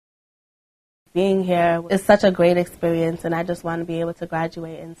being here is such a great experience, and I just want to be able to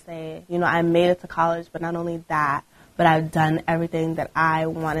graduate and say, you know, I made it to college, but not only that, but I've done everything that I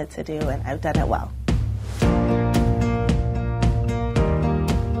wanted to do, and I've done it well.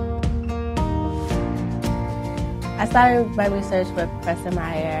 I started my research with Professor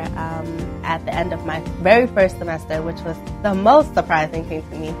Meyer at the end of my very first semester, which was the most surprising thing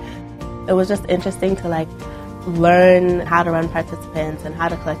to me. It was just interesting to learn how to run participants and how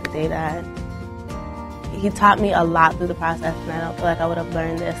to collect the data. He taught me a lot through the process, and I don't feel like I would have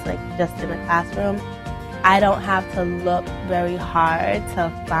learned this just in a classroom. I don't have to look very hard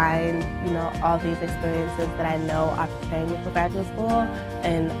to find, all these experiences that I know are preparing me for graduate school.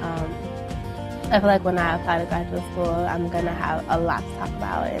 And I feel like when I apply to graduate school, I'm going to have a lot to talk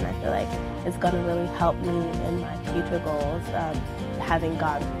about, and I feel like it's going to really help me in my future goals, having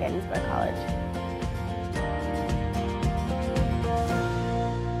gone to Gettysburg College.